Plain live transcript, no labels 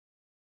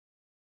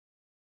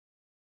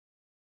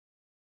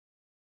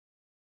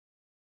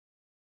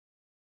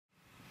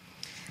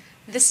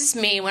This is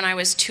me when I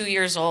was 2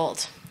 years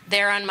old,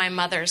 there on my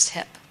mother's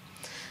hip.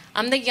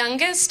 I'm the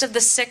youngest of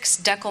the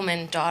 6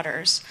 Deckelman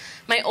daughters.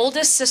 My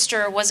oldest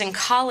sister was in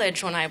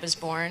college when I was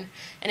born,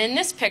 and in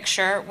this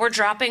picture, we're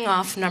dropping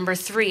off number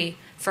 3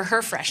 for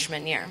her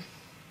freshman year.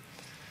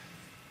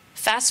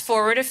 Fast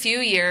forward a few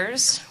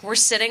years, we're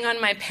sitting on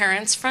my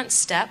parents' front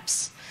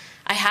steps.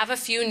 I have a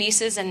few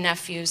nieces and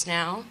nephews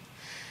now,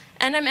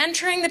 and I'm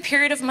entering the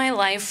period of my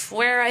life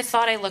where I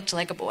thought I looked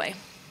like a boy.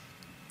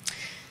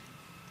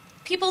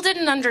 People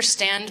didn't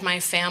understand my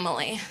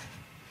family.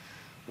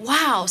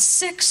 Wow,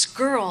 6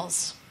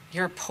 girls.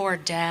 Your poor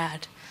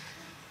dad.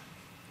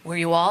 Were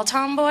you all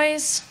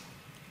tomboys?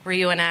 Were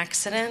you an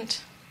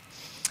accident?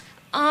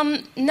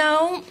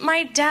 No,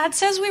 my dad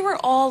says we were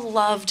all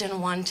loved and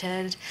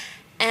wanted,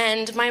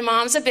 and my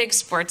mom's a big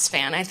sports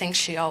fan. I think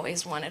she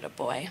always wanted a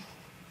boy.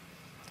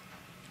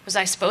 Was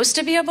I supposed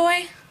to be a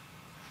boy?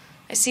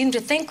 I seem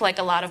to think like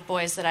a lot of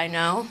boys that I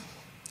know.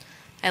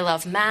 I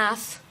love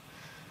math.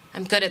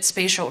 I'm good at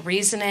spatial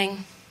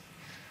reasoning.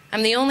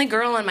 I'm the only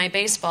girl on my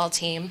baseball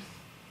team.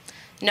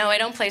 No, I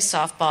don't play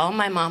softball.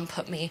 My mom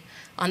put me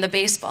on the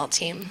baseball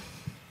team.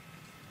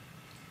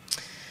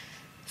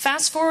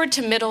 Fast forward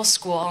to middle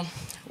school,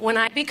 when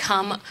I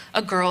become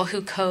a girl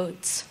who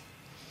codes.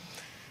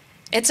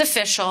 It's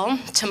official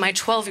to my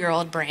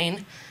 12-year-old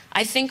brain.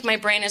 I think my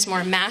brain is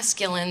more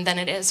masculine than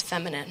it is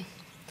feminine.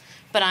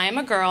 But I am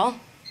a girl,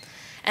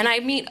 and I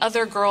meet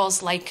other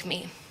girls like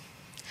me.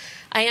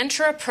 I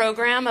enter a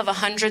program of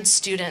 100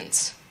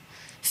 students,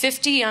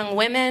 50 young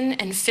women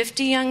and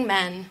 50 young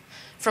men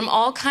from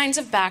all kinds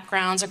of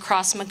backgrounds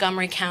across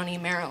Montgomery County,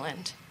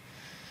 Maryland.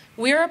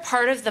 We are a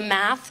part of the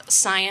Math,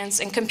 Science,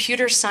 and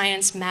Computer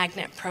Science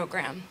Magnet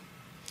program.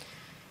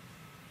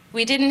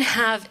 We didn't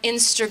have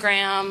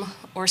Instagram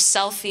or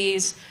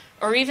selfies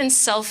or even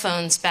cell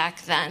phones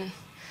back then.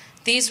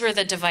 These were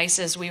the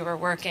devices we were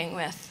working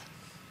with.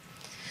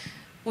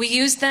 We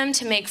used them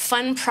to make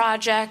fun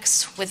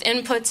projects with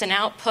inputs and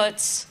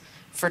outputs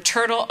for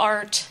turtle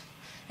art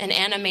and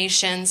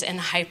animations in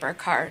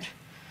HyperCard.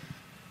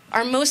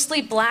 Our mostly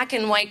black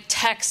and white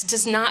text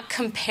does not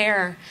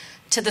compare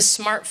to the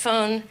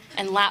smartphone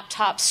and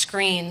laptop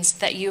screens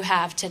that you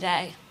have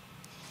today.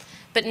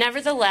 But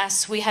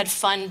nevertheless, we had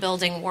fun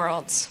building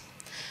worlds.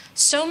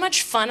 So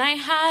much fun I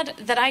had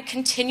that I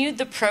continued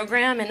the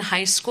program in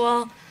high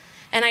school,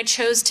 and I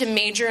chose to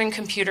major in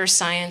computer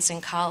science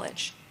in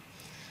college.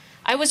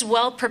 I was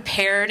well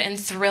prepared and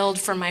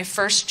thrilled for my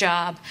first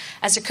job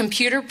as a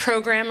computer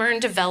programmer and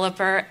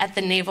developer at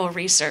the Naval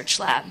Research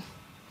Lab.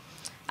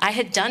 I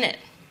had done it.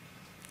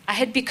 I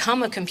had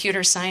become a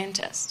computer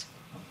scientist.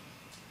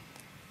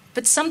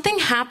 But something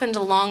happened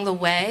along the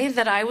way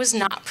that I was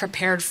not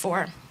prepared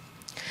for.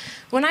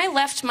 When I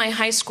left my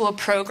high school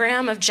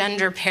program of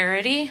gender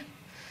parity,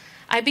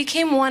 I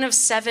became one of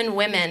 7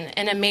 women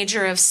in a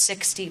major of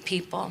 60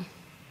 people.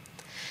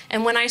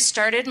 And when I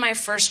started my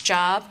first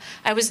job,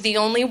 I was the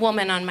only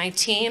woman on my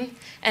team,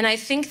 and I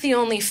think the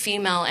only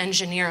female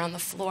engineer on the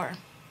floor.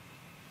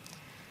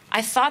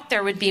 I thought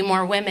there would be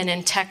more women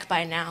in tech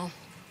by now.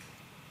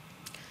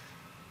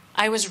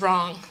 I was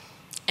wrong,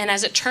 and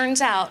as it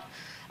turns out,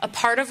 a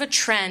part of a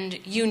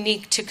trend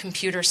unique to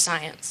computer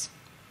science.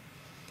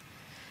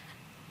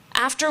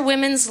 After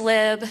women's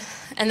lib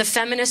and the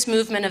feminist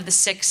movement of the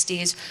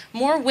 60s,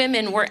 more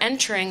women were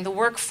entering the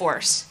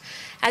workforce.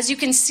 As you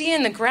can see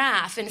in the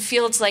graph, in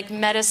fields like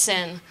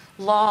medicine,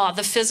 law,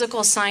 the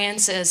physical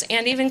sciences,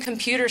 and even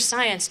computer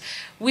science,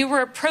 we were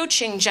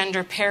approaching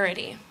gender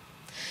parity.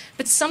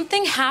 But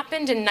something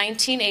happened in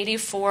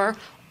 1984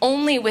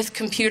 only with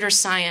computer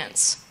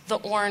science, the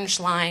orange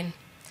line.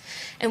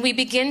 And we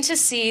begin to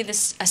see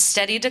a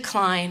steady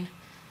decline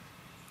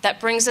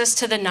that brings us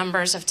to the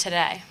numbers of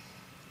today.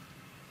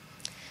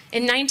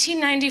 In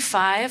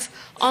 1995,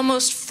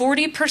 almost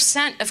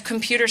 40% of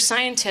computer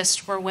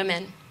scientists were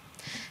women.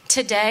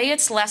 Today,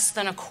 it's less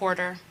than a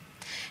quarter.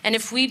 And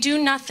if we do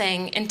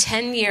nothing, in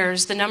 10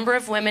 years, the number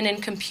of women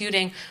in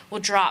computing will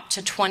drop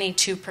to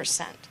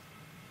 22%.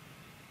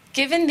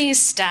 Given these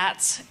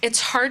stats,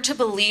 it's hard to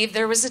believe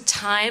there was a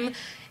time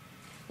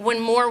when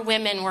more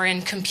women were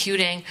in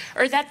computing,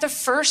 or that the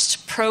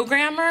first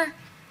programmer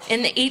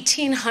in the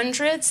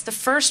 1800s, the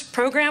first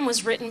program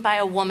was written by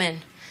a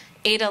woman,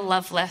 Ada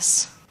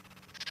Lovelace.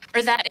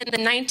 Or that in the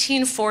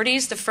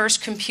 1940s, the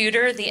first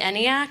computer, the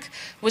ENIAC,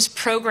 was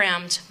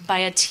programmed by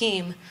a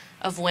team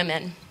of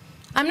women.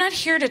 I'm not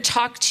here to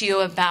talk to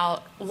you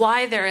about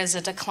why there is a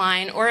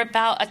decline or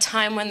about a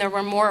time when there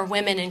were more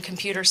women in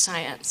computer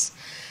science.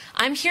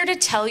 I'm here to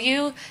tell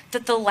you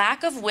that the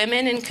lack of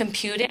women in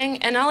computing,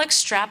 and I'll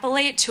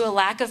extrapolate to a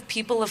lack of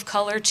people of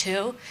color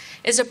too,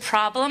 is a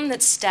problem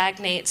that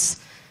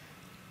stagnates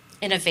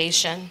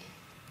innovation.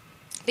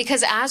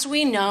 Because as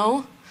we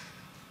know,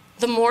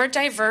 the more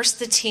diverse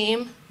the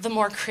team, the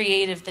more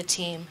creative the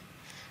team.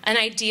 An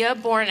idea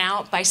born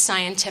out by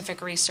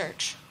scientific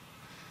research.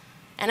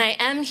 And I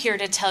am here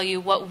to tell you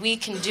what we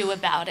can do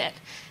about it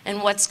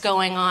and what's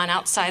going on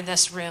outside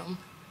this room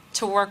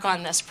to work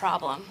on this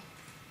problem.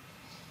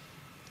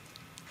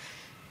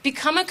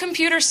 Become a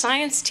computer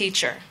science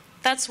teacher.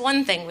 That's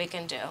one thing we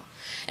can do.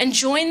 And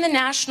join the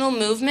national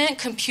movement,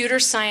 Computer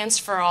Science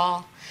for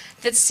All,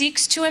 that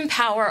seeks to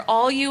empower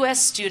all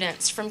U.S.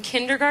 students from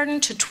kindergarten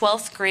to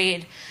 12th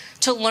grade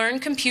to learn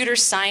computer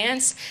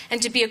science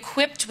and to be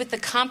equipped with the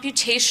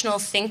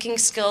computational thinking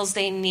skills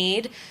they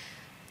need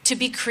to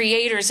be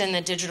creators in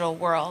the digital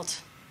world,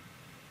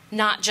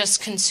 not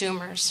just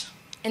consumers,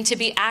 and to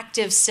be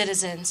active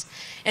citizens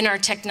in our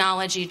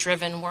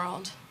technology-driven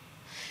world.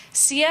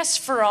 CS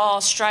for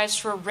All strives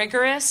for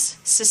rigorous,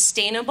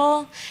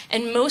 sustainable,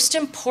 and most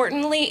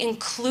importantly,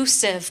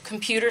 inclusive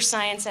computer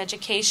science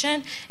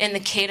education in the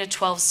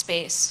K-12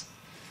 space.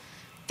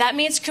 That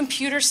means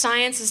computer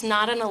science is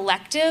not an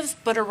elective,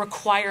 but a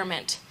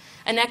requirement,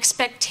 an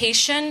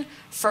expectation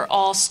for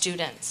all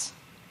students.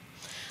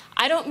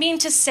 I don't mean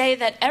to say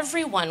that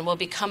everyone will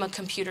become a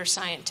computer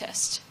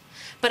scientist,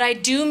 but I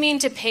do mean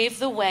to pave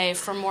the way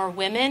for more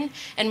women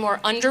and more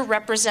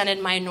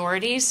underrepresented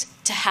minorities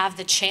to have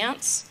the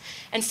chance,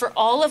 and for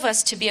all of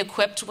us to be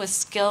equipped with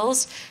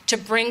skills to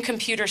bring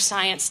computer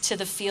science to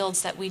the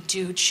fields that we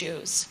do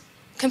choose.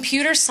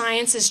 Computer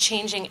science is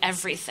changing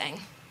everything,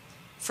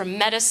 from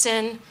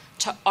medicine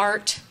to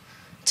art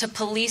to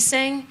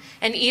policing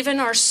and even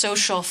our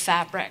social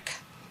fabric.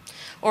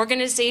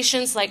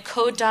 Organizations like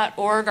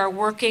Code.org are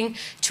working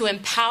to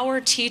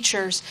empower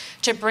teachers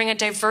to bring a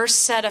diverse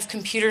set of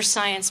computer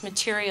science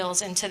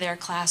materials into their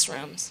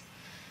classrooms.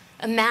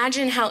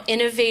 Imagine how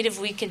innovative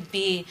we could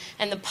be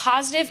and the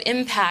positive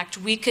impact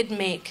we could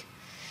make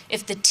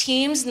if the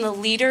teams and the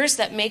leaders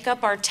that make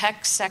up our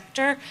tech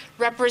sector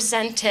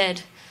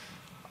represented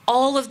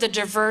all of the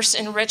diverse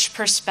and rich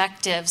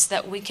perspectives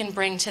that we can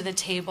bring to the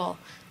table,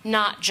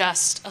 not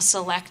just a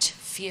select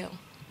few.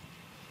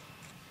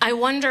 I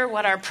wonder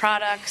what our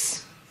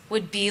products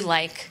would be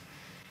like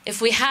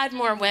if we had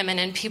more women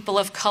and people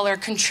of color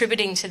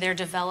contributing to their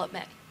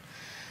development.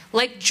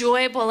 Like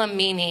Joy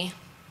Buolamwini,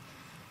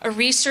 a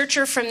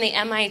researcher from the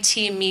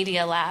MIT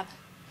Media Lab.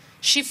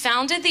 She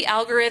founded the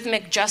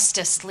Algorithmic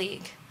Justice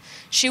League.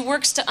 She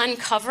works to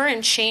uncover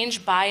and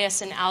change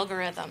bias in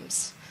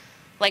algorithms,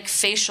 like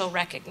facial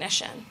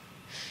recognition.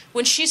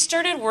 When she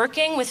started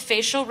working with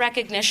facial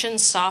recognition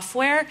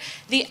software,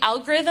 the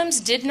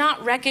algorithms did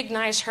not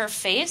recognize her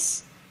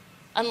face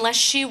unless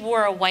she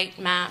wore a white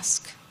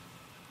mask.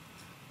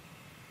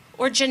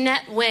 Or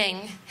Jeanette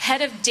Wing,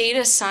 head of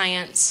data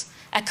science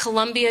at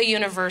Columbia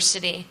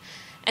University,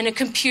 and a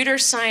computer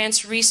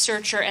science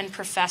researcher and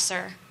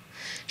professor.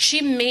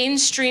 She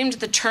mainstreamed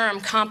the term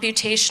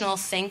computational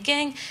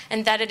thinking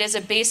and that it is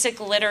a basic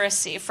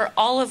literacy for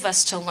all of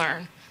us to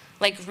learn,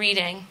 like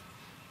reading,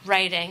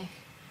 writing,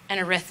 and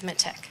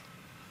arithmetic.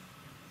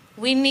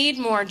 We need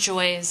more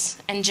Joys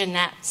and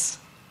Jeanettes,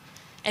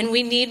 and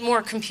we need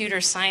more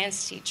computer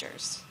science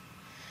teachers.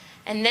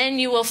 And then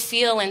you will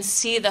feel and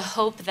see the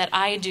hope that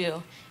I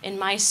do in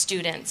my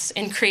students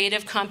in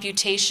creative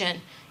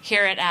computation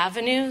here at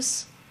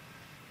Avenues,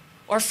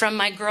 or from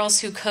my Girls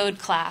Who Code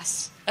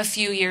class a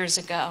few years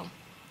ago.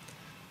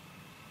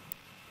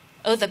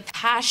 Oh, the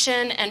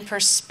passion and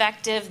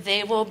perspective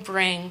they will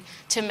bring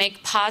to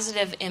make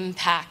positive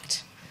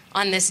impact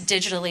on this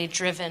digitally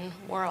driven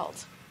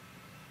world.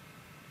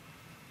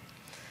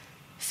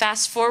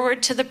 Fast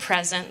forward to the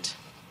present.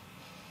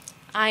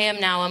 I am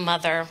now a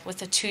mother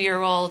with a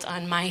 2-year-old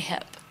on my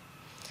hip.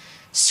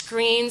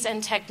 Screens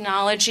and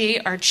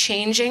technology are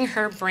changing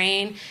her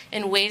brain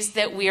in ways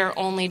that we are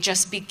only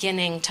just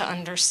beginning to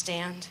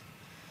understand.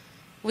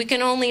 We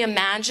can only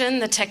imagine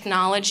the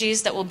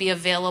technologies that will be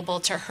available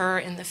to her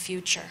in the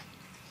future.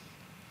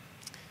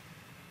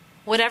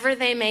 Whatever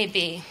they may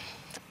be,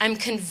 I'm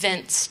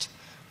convinced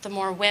the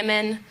more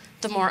women,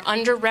 the more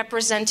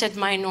underrepresented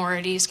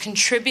minorities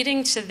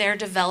contributing to their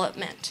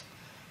development,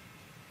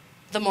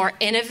 the more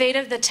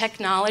innovative the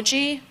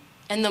technology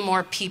and the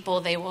more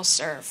people they will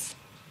serve.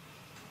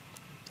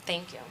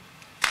 Thank you.